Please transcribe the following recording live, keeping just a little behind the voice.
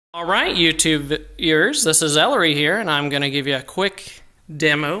All right, YouTube viewers, this is Ellery here, and I'm going to give you a quick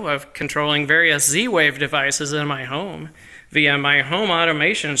demo of controlling various Z-Wave devices in my home via my home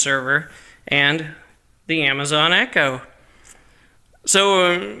automation server and the Amazon Echo.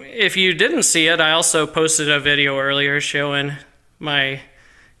 So if you didn't see it, I also posted a video earlier showing my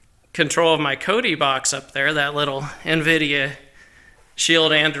control of my KODI box up there, that little nVidia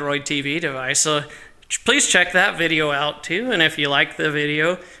Shield AndroidTV device. So please check that video out too, and if you like the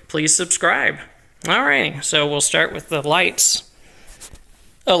video, please subscribe. Alright, so we'll start with the lights.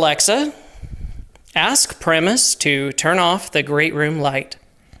 Alexa, ask Premise to turn off the great room light.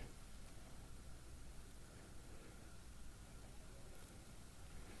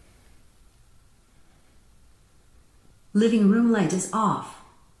 Living room light is off.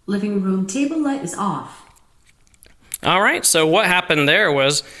 Living room table light is off. Alright, so what happened there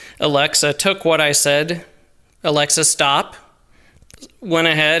was Alexa took what I said, Alexa stop, went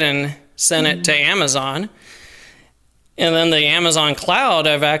ahead and sent it to Amazon. And then the Amazon cloud,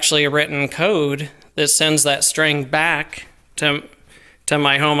 I've actually written code that sends that string back to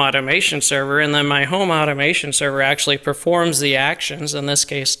my home automation server. And then my home automation server actually performs the actions, in this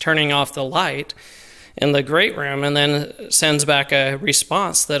case turning off the light in the great room, and then sends back a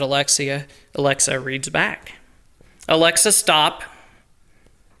response that Alexa reads back. Alexa, stop.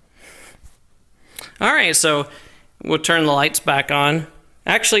 All right, so we'll turn the lights back on.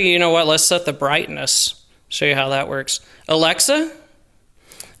 Actually, you know what? Let's set the brightness. Show you how that works. Alexa,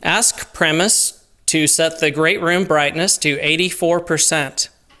 ask Premise to set the great room brightness to 84%.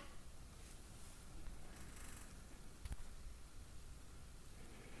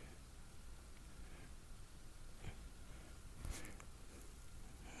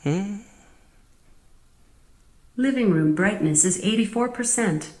 Living room brightness is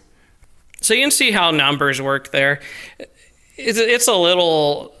 84%. So you can see how numbers work there. It's a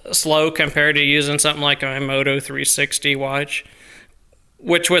little slow compared to using something like my Moto 360 watch,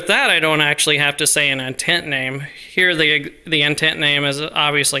 which with that I don't actually have to say an intent name. Here the intent name is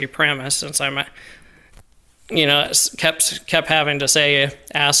obviously Premise, since I'm, kept having to say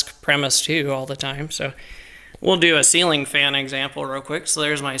ask Premise to all the time. So we'll do a ceiling fan example real quick. So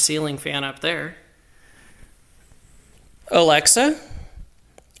there's my ceiling fan up there. Alexa,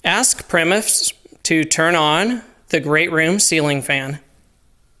 ask Premise to turn on the great room ceiling fan.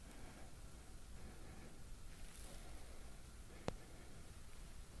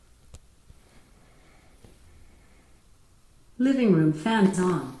 Living room fan is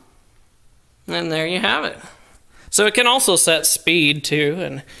on. And there you have it. So it can also set speed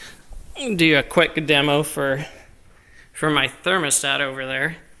too, and do a quick demo for my thermostat over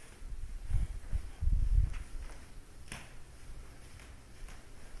there.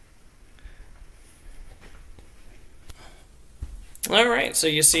 All right, so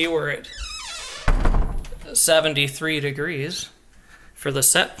you see we're at 73 degrees for the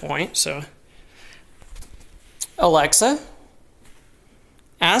set point. So Alexa,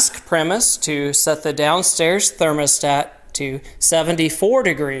 ask Premise to set the downstairs thermostat to 74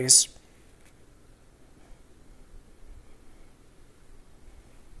 degrees.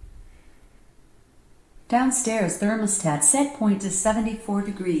 Downstairs thermostat set point is 74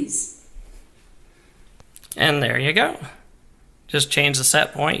 degrees. And there you go. Just change the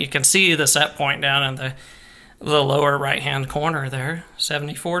set point. You can see the set point down in the lower right hand corner there,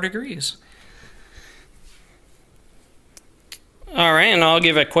 74 degrees. All right, and I'll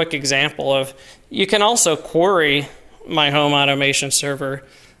give a quick example of, you can also query my home automation server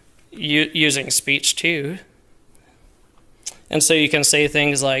using speech too. And so you can say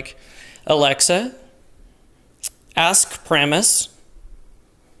things like, Alexa, ask Premise.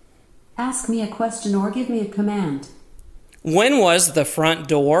 Ask me a question or give me a command. When was the front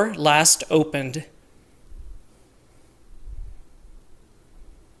door last opened?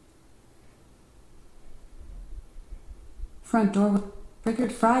 Front door was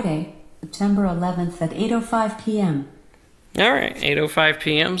triggered Friday, September 11th at 8:05 p.m. All right, 8:05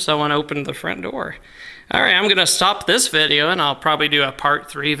 p.m. someone opened the front door. All right, I'm going to stop this video, and I'll probably do a part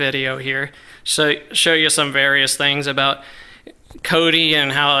 3 video here. So show you some various things about KODI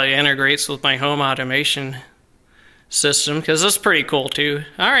and how it integrates with my home automation system, because it's pretty cool too.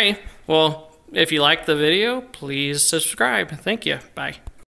 All right, well, if you like the video, please subscribe. Thank you. Bye.